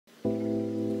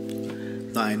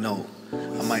I know,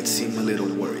 I might seem a little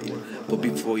worried, but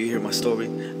before you hear my story,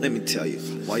 let me tell you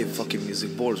why your fucking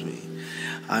music bores me.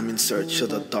 I'm in search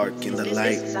of the dark and the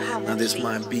light. Now this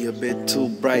might be a bit too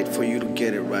bright for you to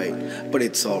get it right, but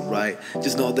it's alright.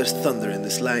 Just know there's thunder in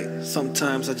this light.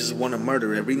 Sometimes I just wanna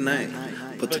murder every night.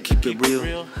 But to keep it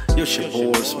real, your shit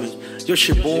bores me. Your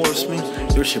shit bores me.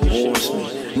 Your shit bores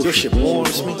me. Your shit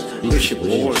bores me. Your shit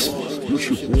bores me. Your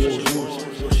shit bores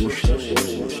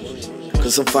me.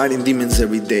 Cause I'm fighting demons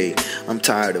every day. I'm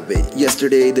tired of it.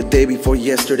 Yesterday, the day before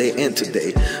yesterday, and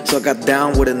today. So I got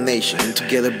down with a nation and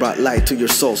together brought light to your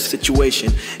soul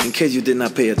situation. In case you did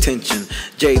not pay attention,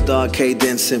 J-Dog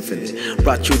Kdenz Symphony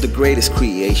brought you the greatest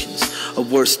creations. A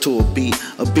verse to a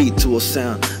beat to a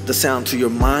sound, the sound to your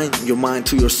mind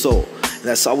to your soul. And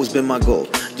that's always been my goal.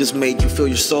 Just made you feel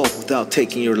your soul without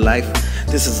taking your life.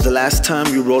 This is the last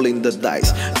time you're rolling the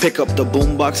dice. Pick up the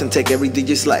boombox and take every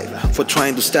DJ's life for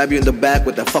trying to stab you in the back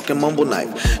with that fucking mumble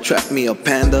knife. Trap me a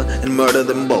panda and murder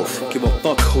them both. Give a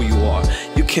fuck who you are.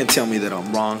 You can't tell me that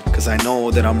I'm wrong, cause I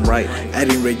know that I'm right.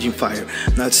 Adding raging fire,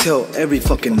 now it's hell every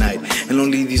fucking night. And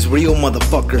only these real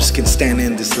motherfuckers can stand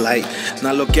in this light.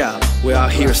 Now look out, we're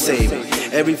out here saving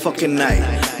every fucking night.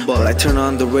 But I turn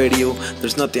on the radio,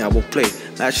 there's nothing I will play.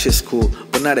 That shit's cool,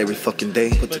 but not every fucking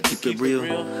day. But to keep it real,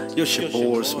 your shit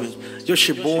bores me. Your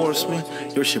shit bores me.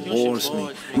 Your shit bores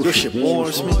me. Your shit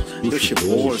bores me. Your shit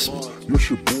bores me. Your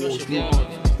shit bores me.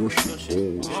 Your shit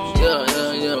bores me.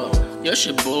 Yeah. Your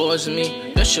shit bores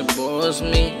me, your shit bores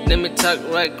me. Let me talk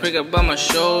right quick about my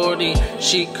shorty.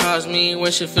 She calls me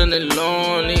when she feeling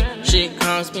lonely. She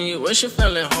calls me when she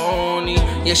feeling horny.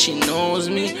 Yeah, she knows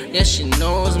me, yeah, she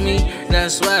knows me.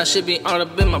 That's why she be all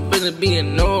up in my business,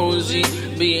 being nosy,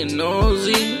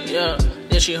 yeah.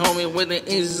 Yeah, she hold me with the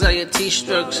anxiety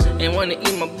strokes and wanna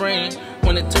eat my brain.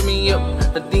 Wanna turn me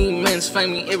up, the demons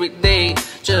find me every day.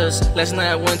 Just last night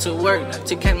I went to work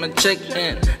to catch my check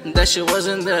and that shit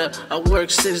wasn't there. I work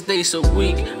 6 days a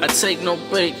week, I take no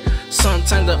break.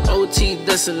 Sometimes the OT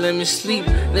doesn't let me sleep.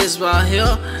 This right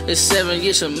here is 7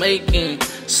 years of making.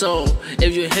 So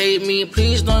if you hate me,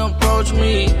 please don't approach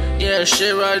me. Yeah,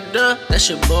 shit right there, that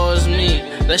shit bores me.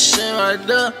 That shit right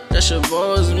there, that shit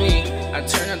bores me. I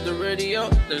turn up the radio,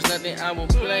 there's nothing I will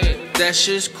play. That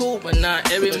shit's cool, but not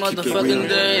every motherfucking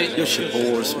day. Your shit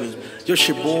bores me. Your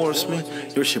shit bores me.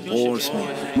 Your shit bores me.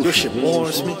 Your shit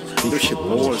bores me. Your shit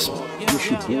bores me. Your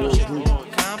shit bores me.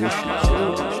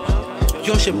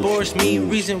 Your shit bores me,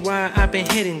 reason why I've been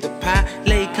hitting the pot.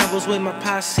 Late combos with my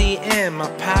posse and my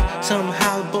pop.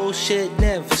 Somehow bullshit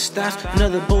never stops.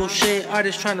 Another bullshit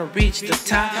artist trying to reach the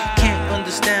top. Can't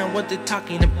understand what they're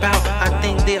talking about. I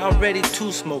think they already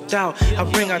too smoked out. I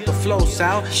bring out the flows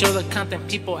out. Show the content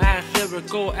people act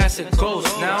lyrical as it goes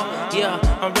now. Yeah,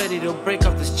 I'm ready to break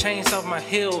off these chains off my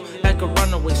heel like a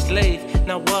runaway slave.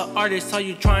 Now what artist are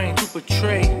you trying to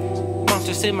portray?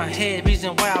 Monsters in my head,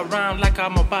 reason why I rhyme like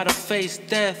I'm about to face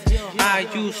death. I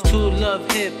used to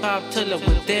love hip-hop till it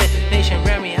was dead. Nation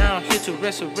ran me out here to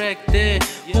resurrect it.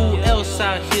 Who else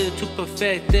out here to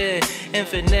perfect it?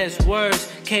 Infinite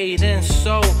words, Kdenz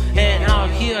soul. And out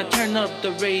here I turn up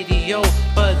the radio,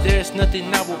 but there's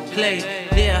nothing I will play.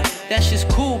 Yeah, that shit's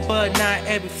cool, but not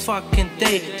every fucking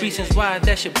day. Reasons why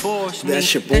that shit bores me. That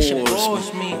shit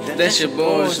bores me. That shit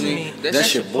bores me. That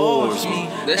shit bores me.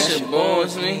 That shit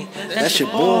bores me. That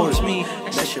shit bores me.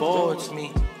 That shit bores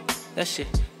me.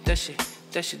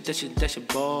 That shit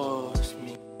bores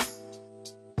me.